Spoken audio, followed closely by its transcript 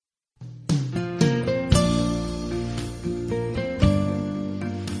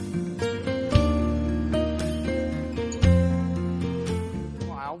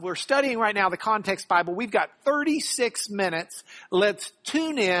we're studying right now the Context Bible. We've got 36 minutes. Let's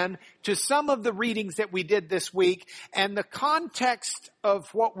tune in to some of the readings that we did this week and the context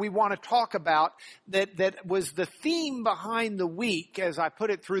of what we want to talk about that was the theme behind the week, as I put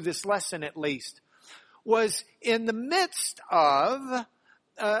it through this lesson at least, was in the midst of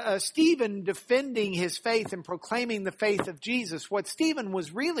Stephen defending his faith and proclaiming the faith of Jesus. What Stephen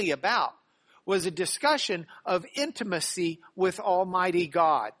was really about was a discussion of intimacy with Almighty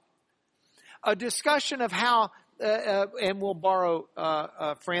God. A discussion of how, and we'll borrow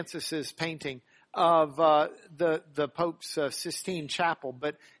Francis's painting of the Pope's Sistine Chapel,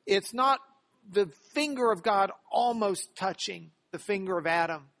 but it's not the finger of God almost touching the finger of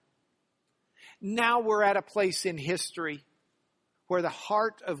Adam. Now we're at a place in history where the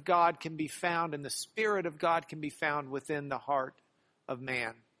heart of God can be found and the Spirit of God can be found within the heart of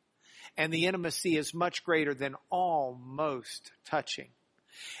man. And the intimacy is much greater than almost touching.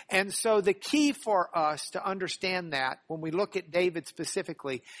 And so the key for us to understand that, when we look at David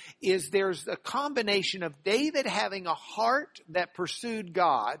specifically, is there's a combination of David having a heart that pursued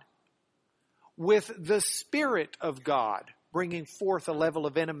God with the Spirit of God bringing forth a level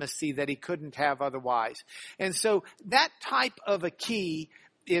of intimacy that he couldn't have otherwise. And so that type of a key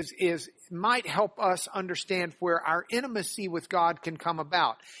might help us understand where our intimacy with God can come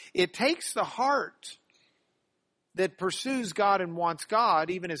about. It takes the heart that pursues God and wants God,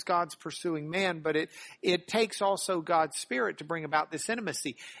 even as God's pursuing man, but it takes also God's Spirit to bring about this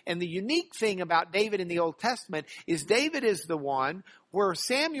intimacy. And the unique thing about David in the Old Testament is David is the one where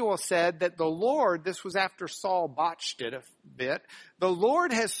Samuel said that the Lord, this was after Saul botched it a bit, the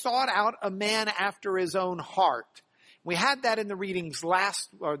Lord has sought out a man after his own heart. We had that in the readings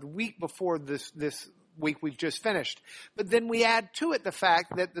the week before this week we've just finished. But then we add to it the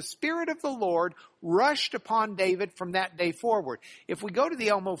fact that the Spirit of the Lord rushed upon David from that day forward. If we go to the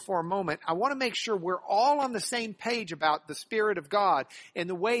Elmo for a moment, I want to make sure we're all on the same page about the Spirit of God and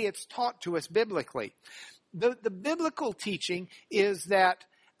the way it's taught to us biblically. The biblical teaching is that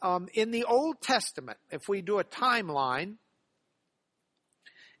in the Old Testament, if we do a timeline,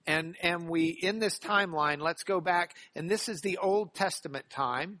 and we, in this timeline, let's go back, and this is the Old Testament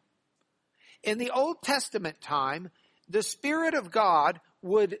time. In the Old Testament time, the Spirit of God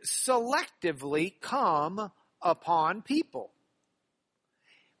would selectively come upon people.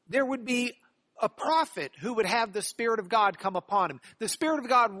 There would be a prophet who would have the Spirit of God come upon him. The Spirit of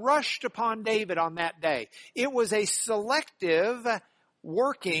God rushed upon David on that day. It was a selective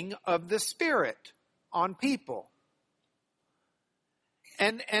working of the Spirit on people.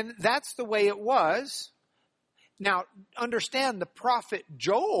 And that's the way it was. Now, understand the prophet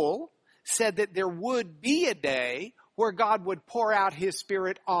Joel said that there would be a day where God would pour out his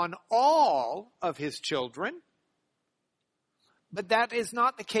Spirit on all of his children. But that is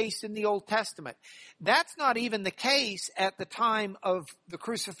not the case in the Old Testament. That's not even the case at the time of the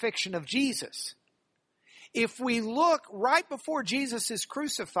crucifixion of Jesus. If we look right before Jesus is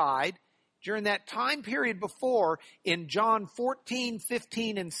crucified, during that time period before, in John 14,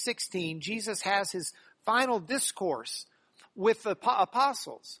 15, and 16, Jesus has his final discourse with the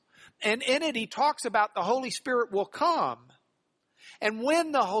apostles. And in it, he talks about the Holy Spirit will come. And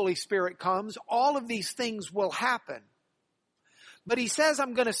when the Holy Spirit comes, all of these things will happen. But he says,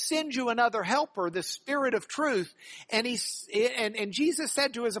 I'm going to send you another helper, the Spirit of truth. And Jesus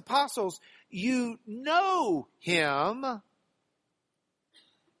said to his apostles, you know him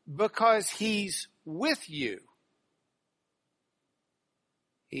because he's with you.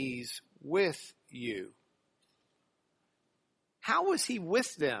 He's with you. How was he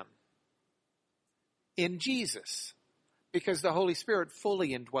with them? In Jesus. Because the Holy Spirit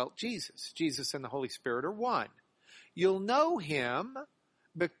fully indwelt Jesus. Jesus and the Holy Spirit are one. You'll know him,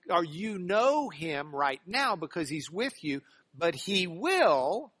 or you know him right now because he's with you, but he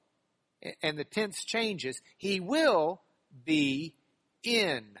will, and the tense changes, he will be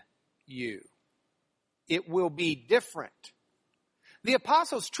in you. It will be different. The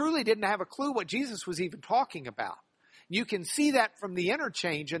apostles truly didn't have a clue what Jesus was even talking about. You can see that from the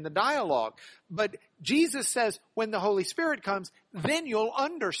interchange and the dialogue. But Jesus says, when the Holy Spirit comes, then you'll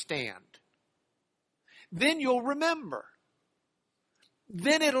understand. Then you'll remember.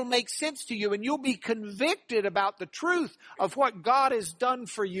 Then it'll make sense to you and you'll be convicted about the truth of what God has done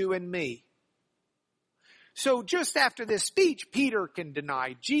for you and me. So just after this speech, Peter can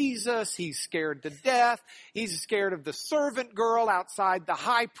deny Jesus. He's scared to death. He's scared of the servant girl outside the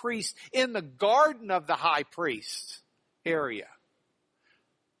high priest in the garden of the high priest area.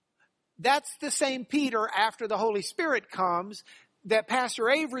 That's the same Peter after the Holy Spirit comes that Pastor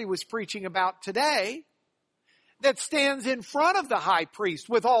Avery was preaching about today, that stands in front of the high priest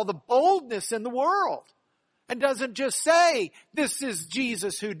with all the boldness in the world and doesn't just say, this is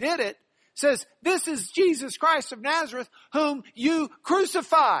Jesus who did it. Says, this is Jesus Christ of Nazareth whom you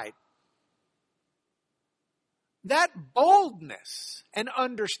crucified. That boldness and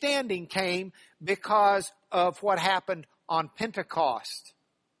understanding came because of what happened on Pentecost.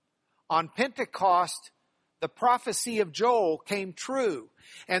 On Pentecost, the prophecy of Joel came true,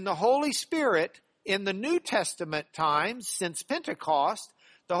 and the Holy Spirit in the New Testament times, since Pentecost,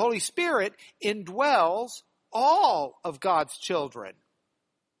 the Holy Spirit indwells all of God's children.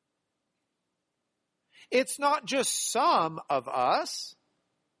 It's not just some of us.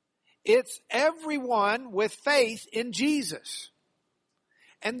 It's everyone with faith in Jesus.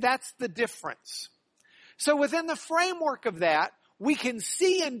 And that's the difference. So within the framework of that, we can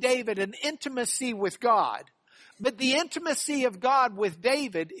see in David an intimacy with God. But the intimacy of God with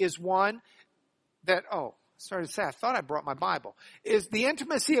David is one that, sorry to say, I thought I brought my Bible. Is the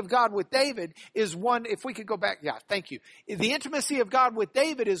intimacy of God with David is one, if we could go back, thank you. The intimacy of God with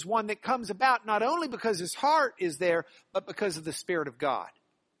David is one that comes about not only because his heart is there, but because of the Spirit of God.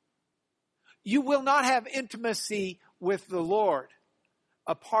 You will not have intimacy with the Lord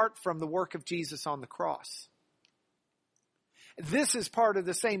apart from the work of Jesus on the cross. This is part of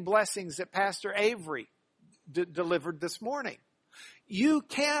the same blessings that Pastor Avery delivered this morning. You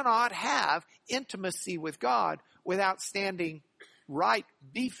cannot have intimacy with God without standing right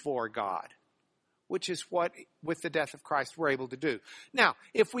before God, which is what, with the death of Christ, we're able to do. Now,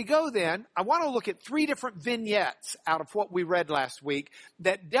 if we go then, I want to look at 3 different vignettes out of what we read last week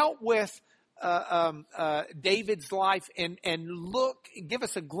that dealt with David's life and give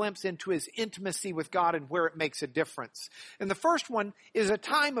us a glimpse into his intimacy with God and where it makes a difference. And the first one is a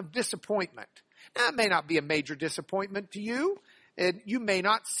time of disappointment. Now, it may not be a major disappointment to you, and you may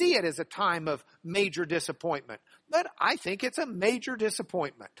not see it as a time of major disappointment, but I think it's a major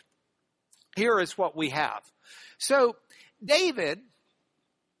disappointment. Here is what we have. So, David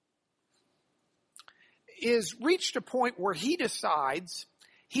is reached a point where he decides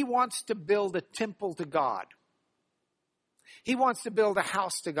he wants to build a temple to God. He wants to build a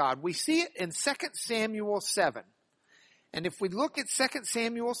house to God. We see it in 2 Samuel 7. And if we look at 2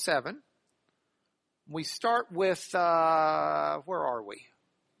 Samuel 7, we start with, where are we?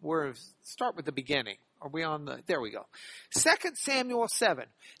 Start with the beginning. Are we on there we go. 2 Samuel 7.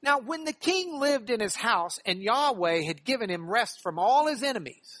 Now, when the king lived in his house and Yahweh had given him rest from all his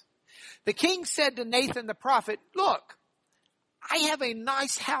enemies, the king said to Nathan the prophet, look, I have a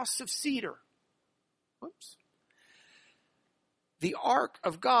nice house of cedar. Whoops. The ark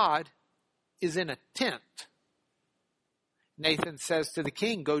of God is in a tent. Nathan says to the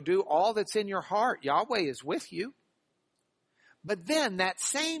king, go do all that's in your heart. Yahweh is with you. But then that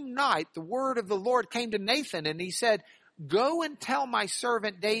same night, the word of the Lord came to Nathan and he said, go and tell my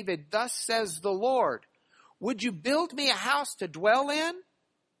servant David, thus says the Lord, would you build me a house to dwell in?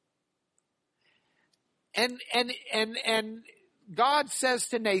 And God says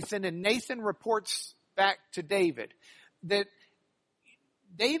to Nathan, and Nathan reports back to David, that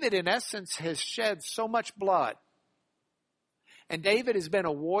David in essence has shed so much blood. And David has been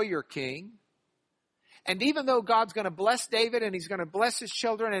a warrior king. And even though God's going to bless David and he's going to bless his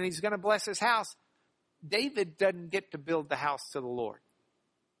children and he's going to bless his house, David doesn't get to build the house to the Lord.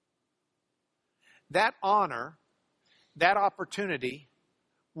 That honor, that opportunity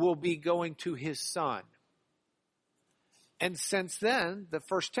will be going to his son. And since then, the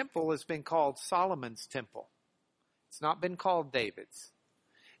first temple has been called Solomon's temple. It's not been called David's.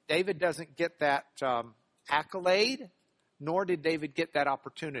 David doesn't get that accolade, nor did David get that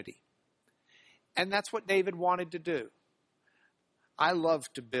opportunity. And that's what David wanted to do. I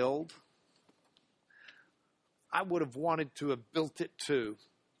love to build. I would have wanted to have built it too.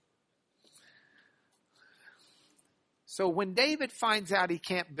 So when David finds out he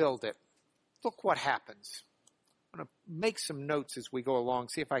can't build it, look what happens. I'm going to make some notes as we go along,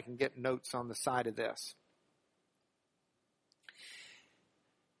 see if I can get notes on the side of this.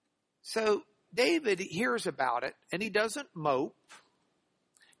 So David hears about it, and he doesn't mope,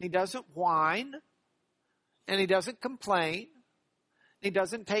 he doesn't whine, and he doesn't complain. He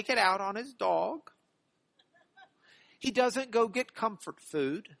doesn't take it out on his dog. He doesn't go get comfort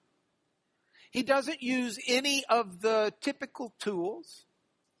food. He doesn't use any of the typical tools.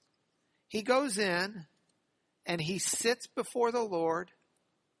 He goes in and he sits before the Lord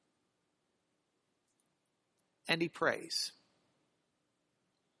and he prays.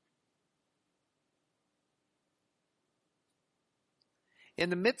 In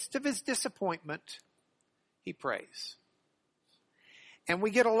the midst of his disappointment, he prays. And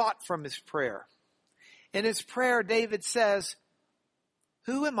we get a lot from his prayer. In his prayer, David says,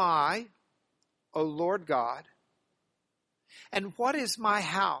 "Who am I, O Lord God? And what is my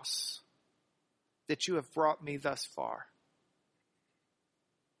house that you have brought me thus far?"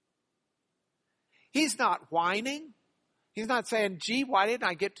 He's not whining. He's not saying, "Gee, why didn't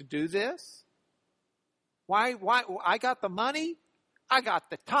I get to do this? Why, I got the money. I got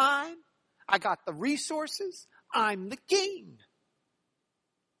the time. I got the resources. I'm the king.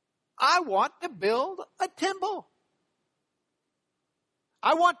 I want to build a temple.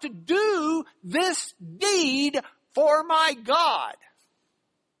 I want to do this deed for my God."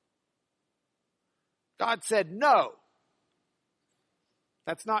 God said, "No,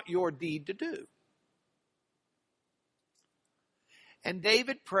 that's not your deed to do." And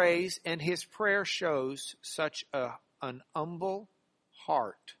David prays, and his prayer shows such an humble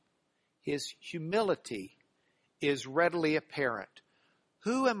heart. His humility is readily apparent.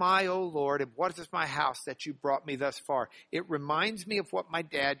 "Who am I, O Lord, and what is my house that you brought me thus far?" It reminds me of what my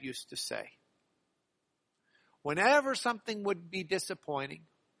dad used to say. Whenever something would be disappointing,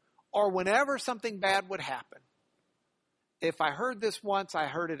 or whenever something bad would happen, if I heard this once, I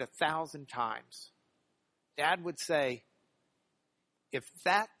heard it 1,000 times. Dad would say, "If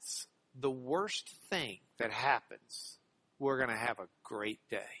that's the worst thing that happens, we're going to have a great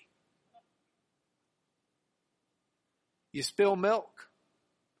day." You spill milk.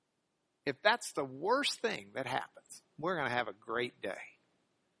 If that's the worst thing that happens, we're going to have a great day.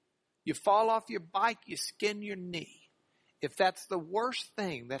 You fall off your bike, you skin your knee. If that's the worst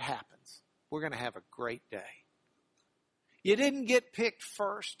thing that happens, we're going to have a great day. You didn't get picked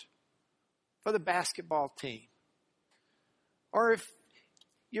first for the basketball team. Or if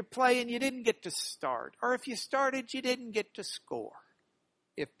you're playing, you didn't get to start. Or if you started, you didn't get to score.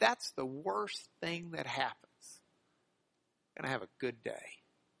 If that's the worst thing that happens, you're going to have a good day.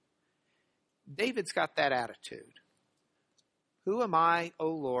 David's got that attitude. "Who am I, O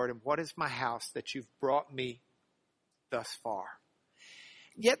Lord, and what is my house that you've brought me thus far?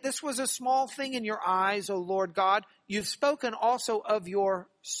 Yet this was a small thing in your eyes, O Lord God. You've spoken also of your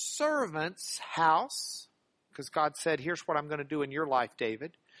servant's house." Because God said, "Here's what I'm going to do in your life,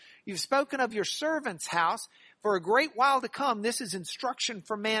 David. You've spoken of your servant's house for a great while to come. This is instruction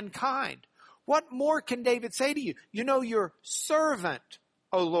for mankind." What more can David say to you? "You know your servant,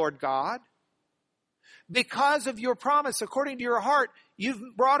 O Lord God. Because of your promise, according to your heart,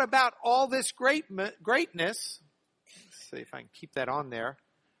 you've brought about all this greatness." Let's see if I can keep that on there.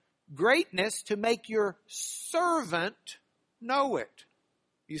 "Greatness to make your servant know it."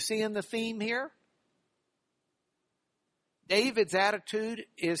 You seeing the theme here? David's attitude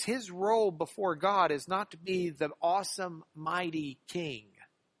is his role before God is not to be the awesome, mighty king.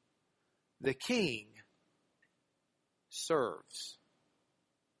 The king serves.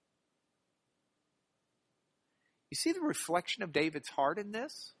 You see the reflection of David's heart in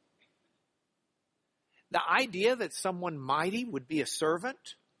this? The idea that someone mighty would be a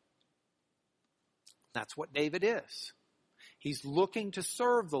servant, that's what David is. He's looking to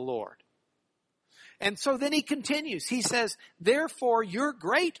serve the Lord. And so then he continues. He says, "Therefore you're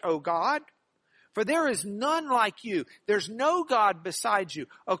great, O God, for there is none like you. There's no God besides you,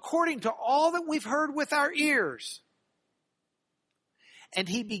 according to all that we've heard with our ears." And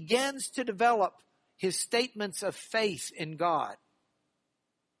he begins to develop his statements of faith in God.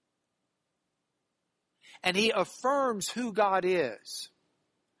 And he affirms who God is.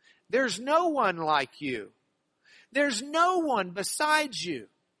 There's no one like you. There's no one besides you.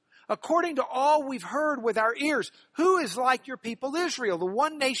 According to all we've heard with our ears, who is like your people Israel, the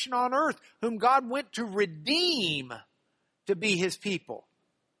one nation on earth whom God went to redeem to be his people,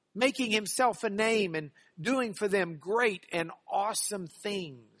 making himself a name and doing for them great and awesome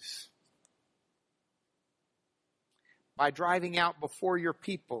things. By driving out before your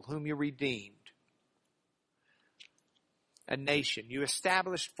people whom you redeemed a nation. You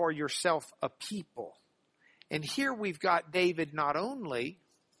established for yourself a people. And here we've got David not only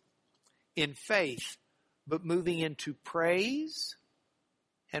in faith, but moving into praise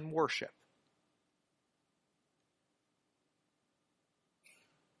and worship.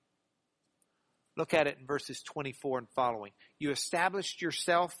 Look at it in verses 24 and following. You established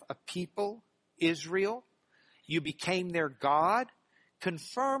yourself a people, Israel. You became their God.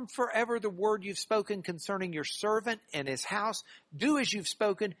 Confirm forever the word you've spoken concerning your servant and his house. Do as you've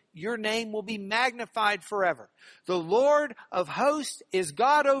spoken. Your name will be magnified forever. The Lord of hosts is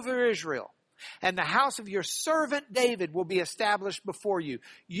God over Israel, and the house of your servant David will be established before you.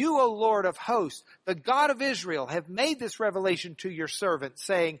 You, O Lord of hosts, the God of Israel, have made this revelation to your servant,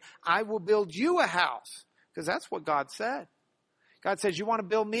 saying, I will build you a house. Because that's what God said. God says, you want to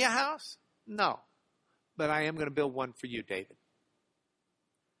build me a house? No. but I am going to build one for you, David.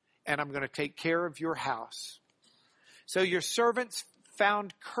 And I'm going to take care of your house. So your servants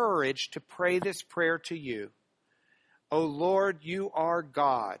found courage to pray this prayer to you. O Lord, you are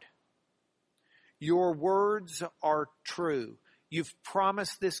God. Your words are true. You've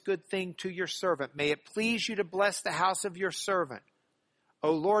promised this good thing to your servant. May it please you to bless the house of your servant.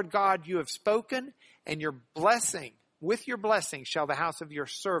 O Lord God, you have spoken, and your blessing, with your blessing, shall the house of your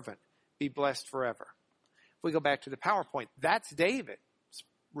servant be blessed forever. If we go back to the PowerPoint, that's David's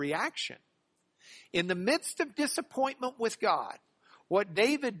reaction. In the midst of disappointment with God, what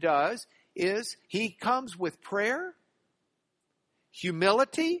David does is he comes with prayer,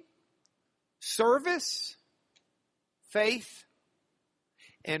 humility, service, faith,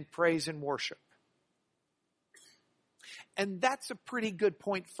 and praise and worship. And that's a pretty good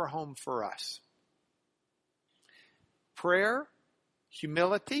point for home for us. Prayer,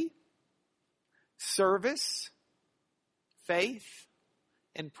 humility, service, faith,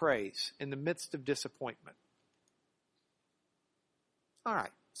 and praise in the midst of disappointment. All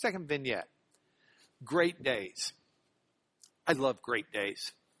right, second vignette. Great days. I love great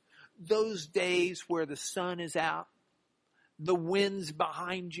days. Those days where the sun is out, the wind's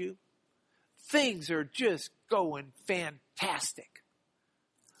behind you, things are just going fantastic.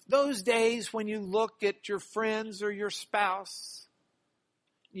 Those days when you look at your friends or your spouse,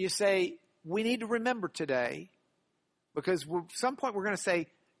 you say, we need to remember today, because at some point we're going to say,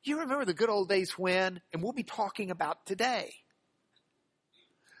 you remember the good old days when? And we'll be talking about today.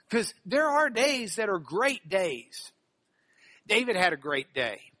 Because there are days that are great days. David had a great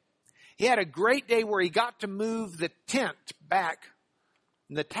day. He had a great day where he got to move the tent back,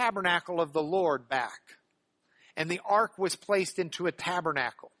 the tabernacle of the Lord back. And the ark was placed into a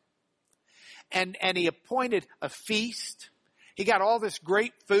tabernacle. And he appointed a feast. He got all this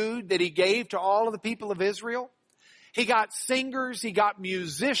great food that he gave to all of the people of Israel. He got singers, he got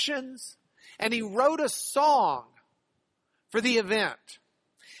musicians, and he wrote a song for the event.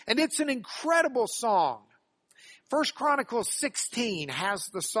 And it's an incredible song. 1 Chronicles 16 has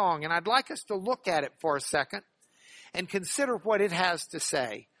the song, and I'd like us to look at it for a second and consider what it has to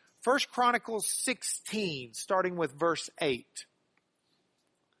say. 1 Chronicles 16, starting with verse 8.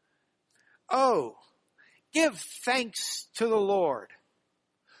 Oh, give thanks to the Lord.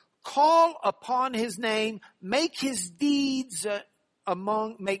 Call upon his name, make known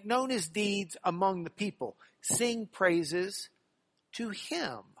his deeds among the people. Sing praises to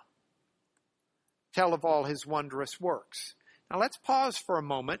him. Tell of all his wondrous works. Now let's pause for a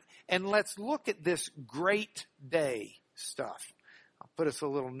moment and let's look at this great day stuff. I'll put us a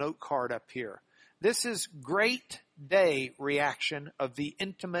little note card up here. This is great day reaction of the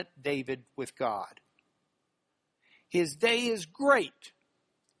intimate David with God. His day is great.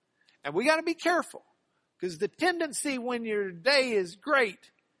 And we got to be careful, because the tendency when your day is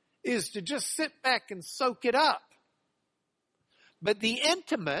great is to just sit back and soak it up. But the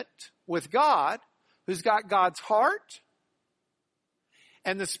intimate with God, who's got God's heart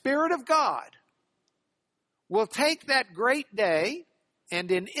and the Spirit of God, will take that great day and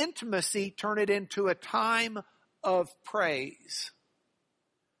in intimacy turn it into a time of praise,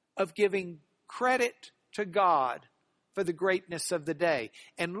 of giving credit to God for the greatness of the day.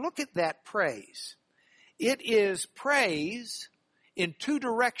 And look at that praise. It is praise in two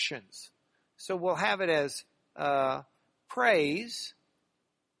directions. So we'll have it as praise.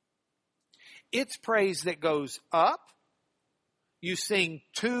 It's praise that goes up. You sing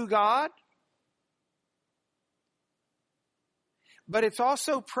to God. But it's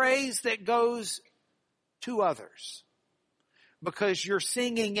also praise that goes to others, because you're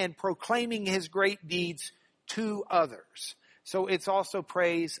singing and proclaiming his great deeds to others. So it's also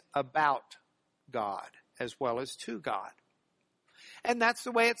praise about God as well as to God. And that's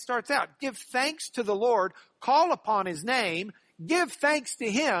the way it starts out. Give thanks to the Lord, call upon his name, give thanks to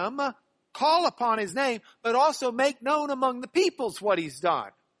him, call upon his name, but also make known among the peoples what he's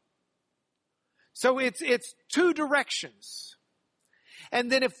done. So it's two directions.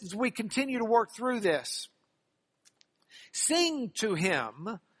 And then if we continue to work through this, sing to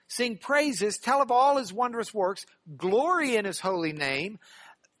him, sing praises, tell of all his wondrous works, glory in his holy name.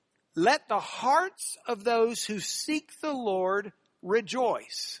 Let the hearts of those who seek the Lord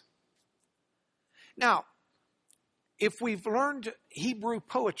rejoice. Now, if we've learned Hebrew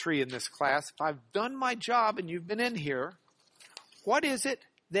poetry in this class, if I've done my job and you've been in here, what is it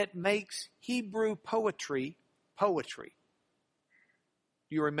that makes Hebrew poetry poetry?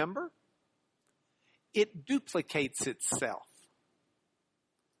 Do you remember? It duplicates itself.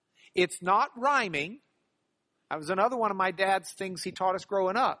 It's not rhyming. That was another one of my dad's things he taught us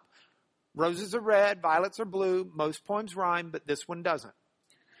growing up. Roses are red, violets are blue. Most poems rhyme, but this one doesn't.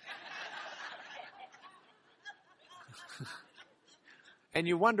 And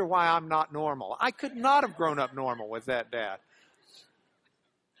you wonder why I'm not normal. I could not have grown up normal with that dad.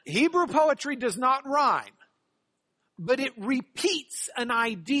 Hebrew poetry does not rhyme, but it repeats an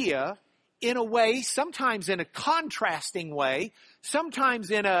idea in a way, sometimes in a contrasting way,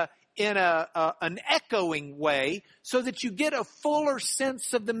 sometimes in an echoing way, so that you get a fuller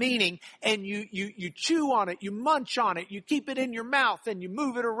sense of the meaning, and you chew on it, you munch on it, you keep it in your mouth, and you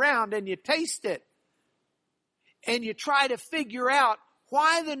move it around, and you taste it. And you try to figure out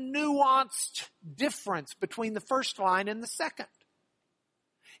why the nuanced difference between the first line and the second.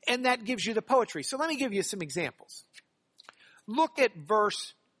 And that gives you the poetry. So let me give you some examples. Look at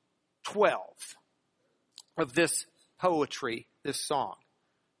verse 12 of this poetry, this song.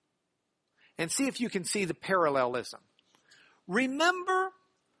 And see if you can see the parallelism. Remember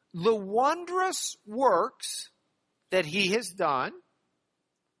the wondrous works that he has done,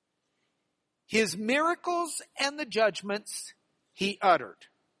 his miracles and the judgments he uttered.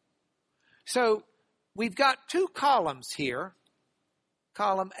 So we've got two columns here,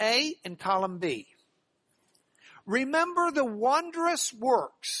 column A and column B. Remember the wondrous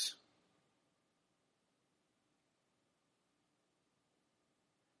works.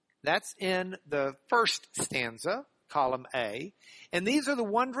 That's in the first stanza, column A. And these are the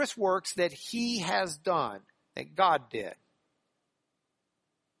wondrous works that he has done, that God did.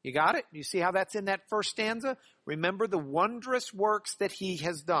 You got it? You see how that's in that first stanza? Remember the wondrous works that he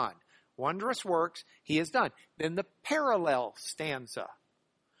has done. Wondrous works he has done. Then the parallel stanza.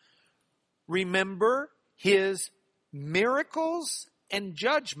 Remember his miracles and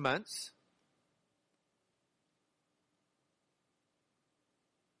judgments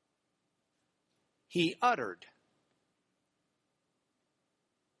he uttered.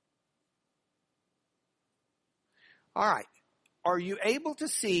 All right. Are you able to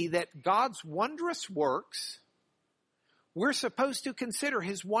see that God's wondrous works, we're supposed to consider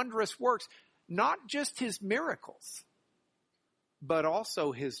his wondrous works, not just his miracles, but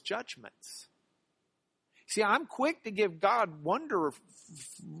also his judgments. See, I'm quick to give God wondrous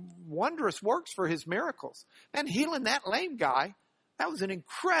works for his miracles. Man, healing that lame guy, that was an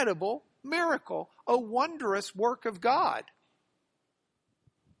incredible miracle, a wondrous work of God.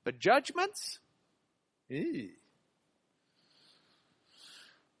 But judgments? Ew.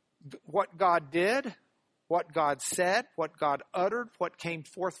 What God did, what God said, what God uttered, what came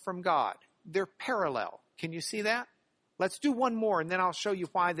forth from God. They're parallel. Can you see that? Let's do one more, and then I'll show you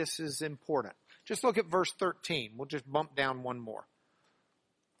why this is important. Just look at verse 13. We'll just bump down one more.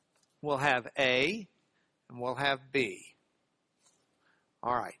 We'll have A, and we'll have B.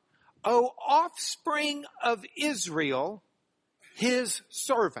 All right. O offspring of Israel, his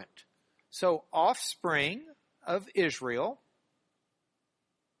servant. So offspring of Israel.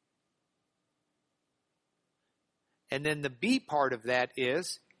 And then the B part of that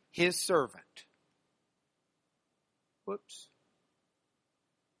is his servant. Whoops.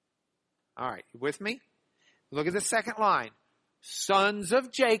 All right, you with me? Look at the second line. Sons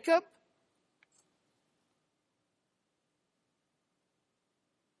of Jacob.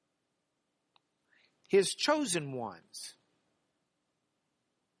 His chosen ones.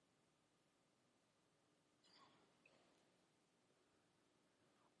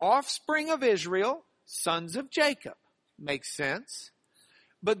 Offspring of Israel, sons of Jacob. Makes sense.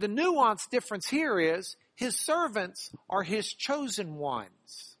 But the nuance difference here is his servants are his chosen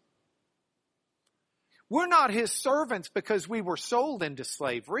ones. We're not his servants because we were sold into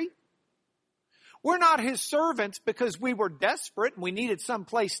slavery. We're not his servants because we were desperate and we needed some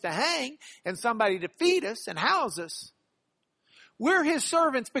place to hang and somebody to feed us and house us. We're his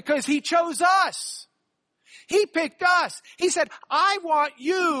servants because he chose us. He picked us. He said, I want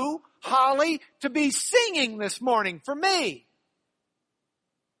you, Holly, to be singing this morning for me.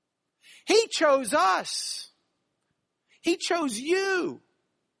 He chose us. He chose you.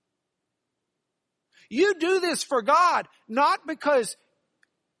 You do this for God, not because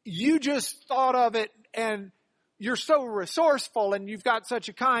you just thought of it and you're so resourceful and you've got such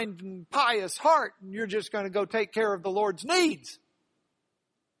a kind and pious heart and you're just going to go take care of the Lord's needs.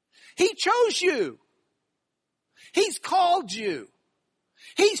 He chose you. He's called you.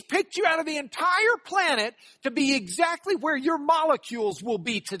 He's picked you out of the entire planet to be exactly where your molecules will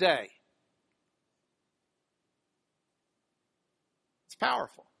be today. It's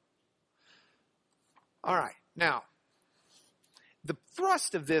powerful. All right. Now, the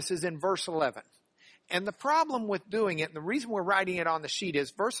thrust of this is in verse 11. And the problem with doing it, and the reason we're writing it on the sheet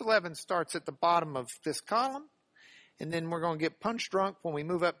is verse 11 starts at the bottom of this column, And then we're going to get punch drunk when we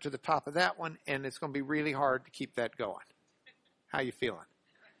move up to the top of that one, and it's going to be really hard to keep that going. How you feeling?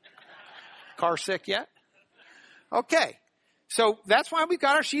 Car sick yet? Okay. So that's why we've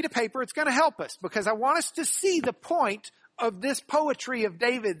got our sheet of paper. It's going to help us because I want us to see the point of this poetry of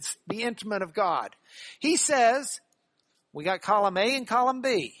David's, the intimate of God. He says, we got column A and column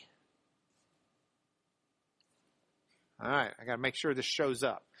B. All right. I got to make sure this shows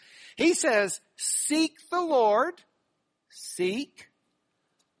up. He says, seek the Lord. Seek.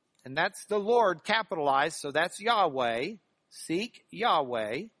 And that's the Lord capitalized. So that's Yahweh. Seek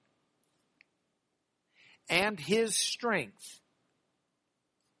Yahweh. And his strength.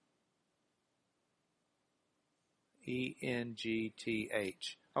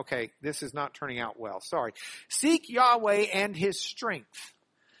 E-N-G-T-H. Okay, this is not turning out well. Sorry. Seek Yahweh and his strength.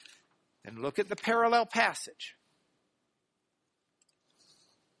 And look at the parallel passage.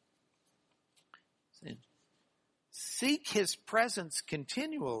 Seek his presence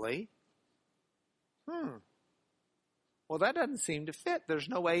continually. Well, that doesn't seem to fit. There's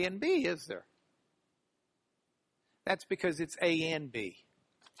no A and B, is there? That's because it's A and B.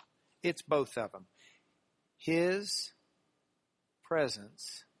 It's both of them. His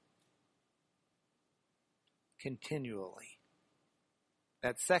presence continually.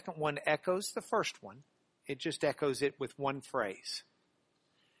 That second one echoes the first one. It just echoes it with one phrase.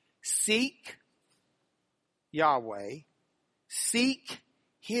 Seek Yahweh. Seek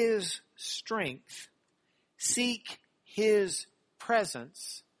his strength. Seek his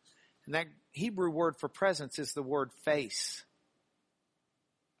presence. And that Hebrew word for presence is the word face.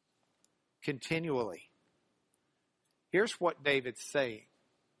 Continually. Here's what David's saying.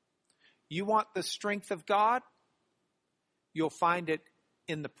 You want the strength of God? You'll find it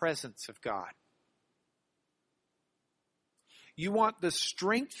in the presence of God. You want the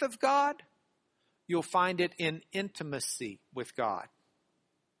strength of God? You'll find it in intimacy with God.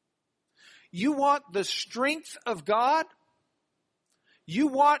 You want the strength of God? You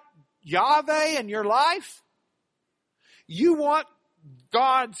want Yahweh in your life? You want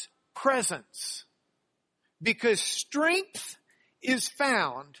God's presence. Because strength is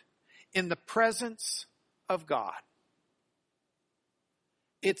found in the presence of God.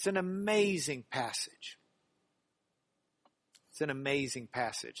 It's an amazing passage. It's an amazing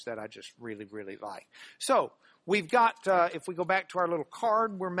passage that I just really, really like. So, we've got, if we go back to our little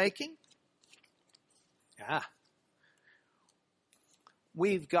card we're making.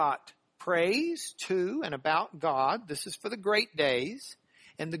 We've got praise to and about God. This is for the great days.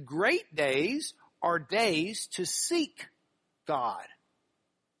 And the great days are days to seek God.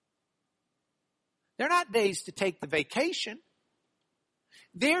 They're not days to take the vacation.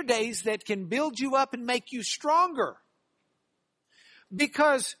 They're days that can build you up and make you stronger.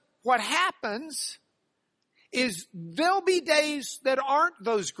 Because what happens is there'll be days that aren't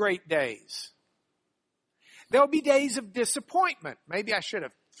those great days. There'll be days of disappointment. Maybe I should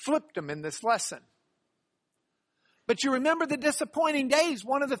have flipped them in this lesson. But you remember the disappointing days.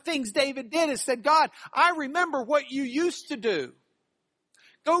 One of the things David did is said, God, I remember what you used to do.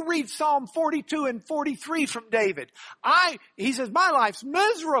 Go read Psalm 42 and 43 from David. He says, my life's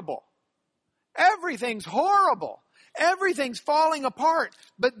miserable. Everything's horrible. Everything's falling apart.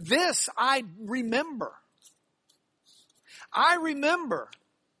 But this I remember. I remember.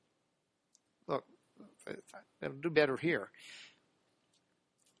 Look, it'll do better here.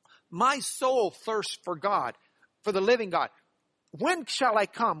 My soul thirsts for God, for the living God. When shall I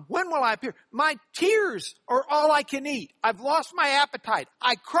come? When will I appear? My tears are all I can eat. I've lost my appetite.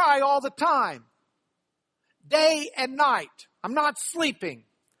 I cry all the time. Day and night. I'm not sleeping.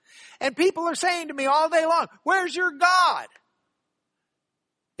 And people are saying to me all day long, where's your God?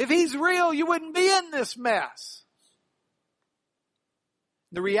 If he's real, you wouldn't be in this mess.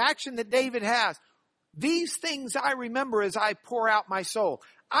 The reaction that David has, these things I remember as I pour out my soul.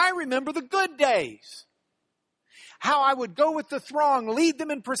 I remember the good days. How I would go with the throng, lead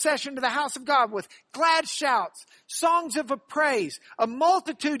them in procession to the house of God with glad shouts, songs of praise, a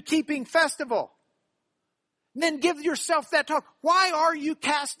multitude keeping festival. And then give yourself that talk. Why are you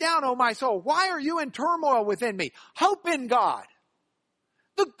cast down, O my soul? Why are you in turmoil within me? Hope in God.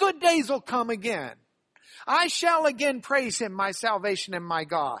 The good days will come again. I shall again praise him, my salvation and my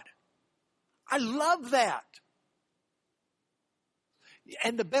God. I love that.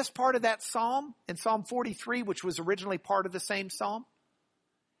 And the best part of that psalm, in Psalm 43, which was originally part of the same psalm,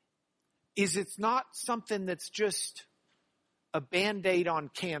 is it's not something that's just a Band-Aid on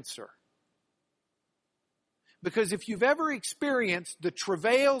cancer. Because if you've ever experienced the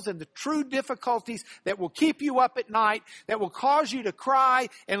travails and the true difficulties that will keep you up at night, that will cause you to cry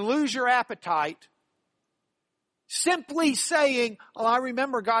and lose your appetite, Simply saying, oh, I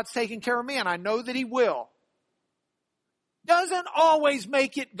remember God's taking care of me and I know that He will, doesn't always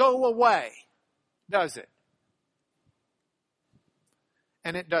make it go away, does it?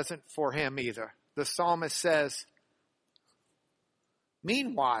 And it doesn't for him either. The psalmist says,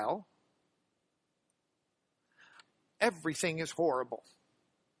 meanwhile, everything is horrible.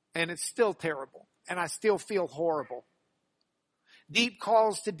 And it's still terrible. And I still feel horrible. Deep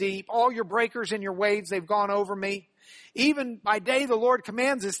calls to deep. All your breakers and your waves, they've gone over me. Even by day the Lord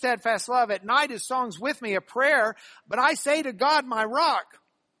commands His steadfast love. At night His songs with me, a prayer. But I say to God, my rock,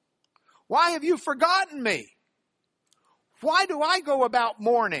 why have you forgotten me? Why do I go about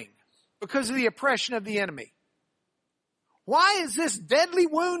mourning? Because of the oppression of the enemy. Why is this deadly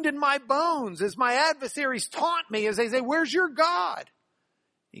wound in my bones as my adversaries taunt me as they say, where's your God?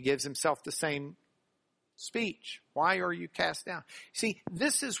 He gives himself the same speech. Why are you cast down? See,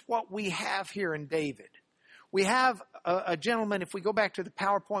 this is what we have here in David. We have a gentleman, if we go back to the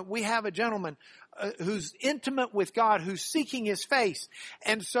PowerPoint, we have a gentleman who's intimate with God, who's seeking His face.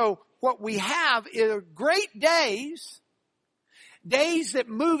 And so what we have is great days that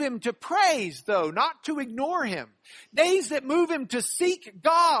move him to praise, though, not to ignore Him. Days that move him to seek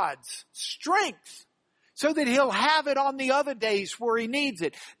God's strength so that he'll have it on the other days where he needs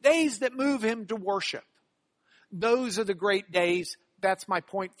it. Days that move him to worship. Those are the great days. That's my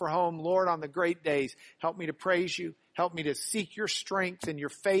point for home. Lord, on the great days, help me to praise You. Help me to seek Your strength and Your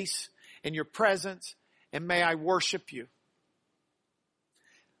face and Your presence. And may I worship You.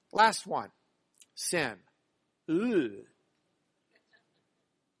 Last one. Sin. Ooh.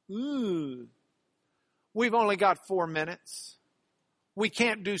 We've only got 4 minutes. We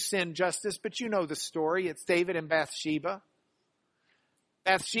can't do sin justice, but you know the story. It's David and Bathsheba.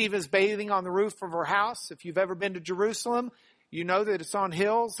 Bathsheba's bathing on the roof of her house. If you've ever been to Jerusalem, you know that it's on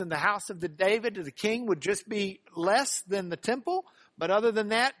hills, and the house of the king would just be less than the temple. But other than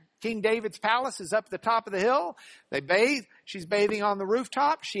that, King David's palace is up the top of the hill. They bathe. She's bathing on the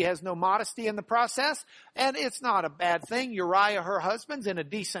rooftop. She has no modesty in the process. And it's not a bad thing. Uriah, her husband's in a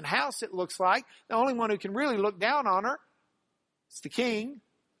decent house, it looks like. The only one who can really look down on her is the king,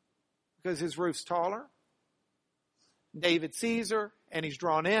 because his roof's taller. David sees her, and he's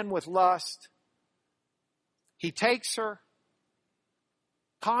drawn in with lust. He takes her.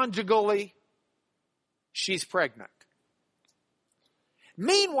 Conjugally, she's pregnant.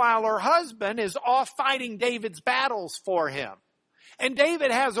 Meanwhile, her husband is off fighting David's battles for him. And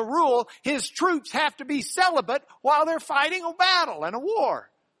David has a rule, his troops have to be celibate while they're fighting a battle and a war.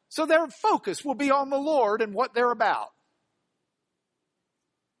 So their focus will be on the Lord and what they're about.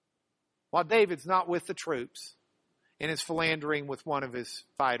 While David's not with the troops and is philandering with one of his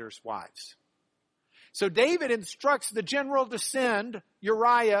fighters' wives. So David instructs the general to send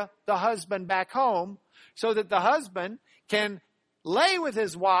Uriah, the husband, back home so that the husband can lay with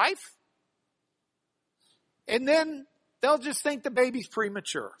his wife, and then they'll just think the baby's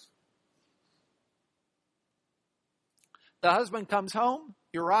premature. The husband comes home,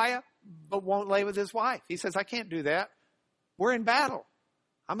 Uriah, but won't lay with his wife. He says, I can't do that. We're in battle.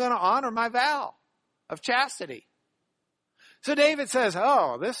 I'm going to honor my vow of chastity. So David says,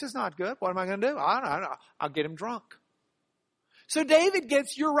 oh, this is not good. What am I going to do? I'll get him drunk. So David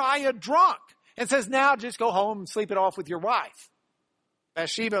gets Uriah drunk and says, now just go home and sleep it off with your wife.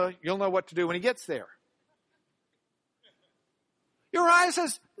 Bathsheba, you'll know what to do when he gets there. Uriah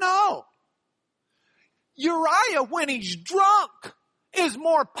says, no. Uriah, when he's drunk, is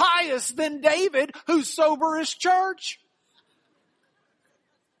more pious than David, who's sober as church.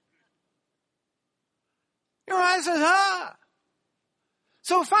 Uriah says,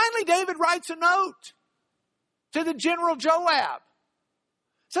 So finally David writes a note to the general Joab.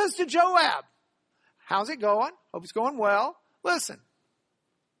 Says to Joab, how's it going? Hope it's going well. Listen,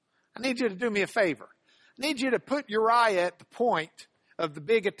 I need you to do me a favor. I need you to put Uriah at the point of the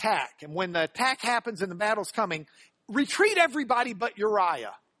big attack. And when the attack happens and the battle's coming, retreat everybody but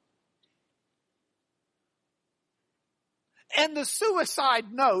Uriah. And the suicide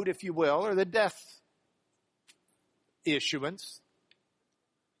note, if you will, or the death issuance,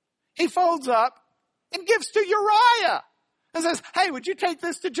 he folds up and gives to Uriah and says, hey, would you take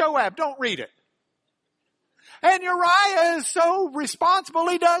this to Joab? Don't read it. And Uriah is so responsible,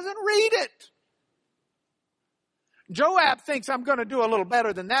 he doesn't read it. Joab thinks, I'm going to do a little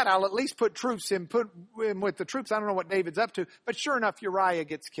better than that. I'll at least put him with the troops. I don't know what David's up to. But sure enough, Uriah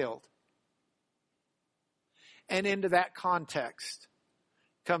gets killed. And into that context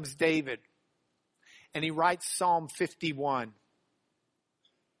comes David. And he writes Psalm 51.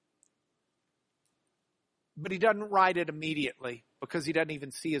 But he doesn't write it immediately. because he doesn't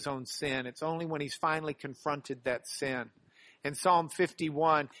even see his own sin. It's only when he's finally confronted that sin. In Psalm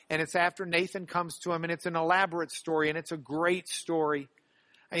 51, and it's after Nathan comes to him, and it's an elaborate story, and it's a great story.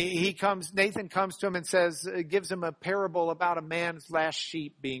 Nathan comes to him and says, gives him a parable about a man's last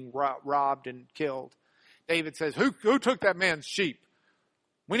sheep being robbed and killed. David says, who took that man's sheep?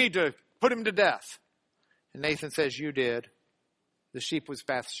 We need to put him to death. And Nathan says, you did. The sheep was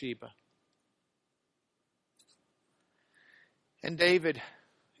Bathsheba. And David,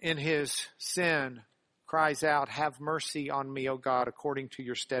 in his sin, cries out, have mercy on me, O God, according to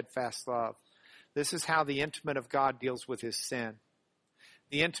your steadfast love. This is how the intimate of God deals with his sin.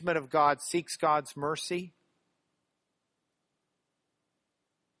 The intimate of God seeks God's mercy.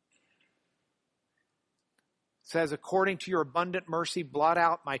 It says, according to your abundant mercy, blot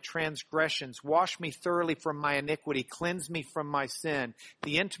out my transgressions. Wash me thoroughly from my iniquity. Cleanse me from my sin.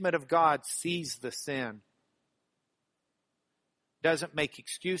 The intimate of God sees the sin. Doesn't make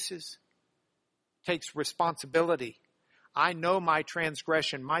excuses. Takes responsibility. I know my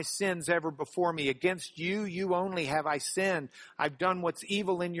transgression. My sin's ever before me. Against you, you only have I sinned. I've done what's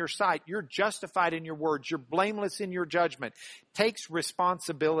evil in your sight. You're justified in your words. You're blameless in your judgment. Takes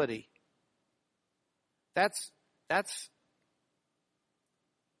responsibility. That's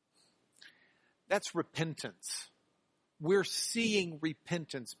repentance. We're seeing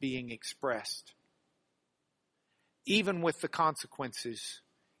repentance being expressed. Even with the consequences,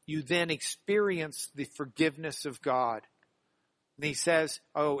 you then experience the forgiveness of God. And he says,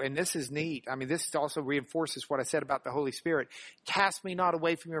 oh, and this is neat. I mean, this also reinforces what I said about the Holy Spirit. Cast me not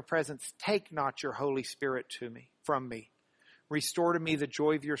away from your presence. Take not your Holy Spirit from me. Restore to me the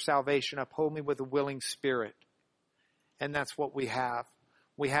joy of your salvation. Uphold me with a willing spirit. And that's what we have.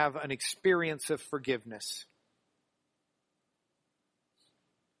 We have an experience of forgiveness.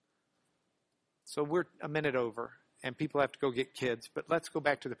 So we're a minute over, and people have to go get kids. But let's go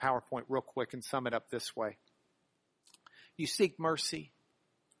back to the PowerPoint real quick and sum it up this way. You seek mercy.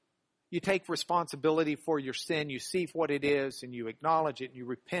 You take responsibility for your sin. You see what it is, and you acknowledge it, and you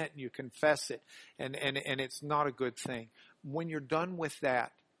repent, and you confess it. And it's not a good thing. When you're done with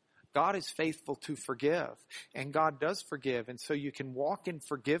that, God is faithful to forgive, and God does forgive, and so you can walk in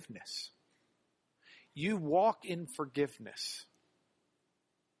forgiveness. You walk in forgiveness.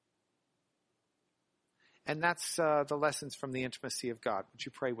 And that's the lessons from the intimacy of God. Would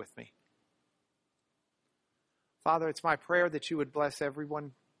you pray with me? Father, it's my prayer that you would bless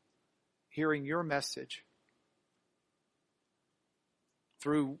everyone hearing your message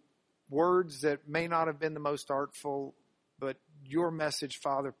through words that may not have been the most artful, but your message,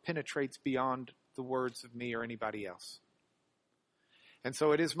 Father, penetrates beyond the words of me or anybody else. And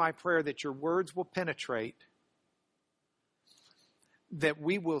so it is my prayer that your words will penetrate, that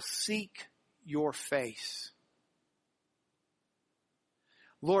we will seek your face.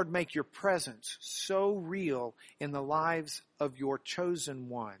 Lord, make your presence so real in the lives of your chosen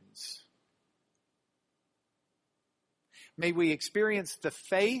ones. May we experience the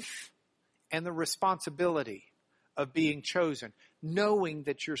faith and the responsibility of being chosen, knowing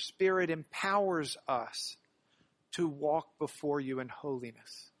that your Spirit empowers us to walk before you in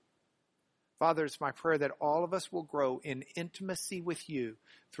holiness. Father, it's my prayer that all of us will grow in intimacy with you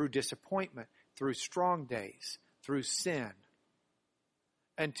through disappointment, through strong days, through sin,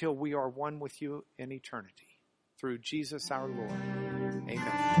 until we are one with you in eternity. Through Jesus our Lord.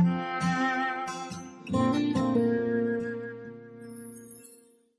 Amen.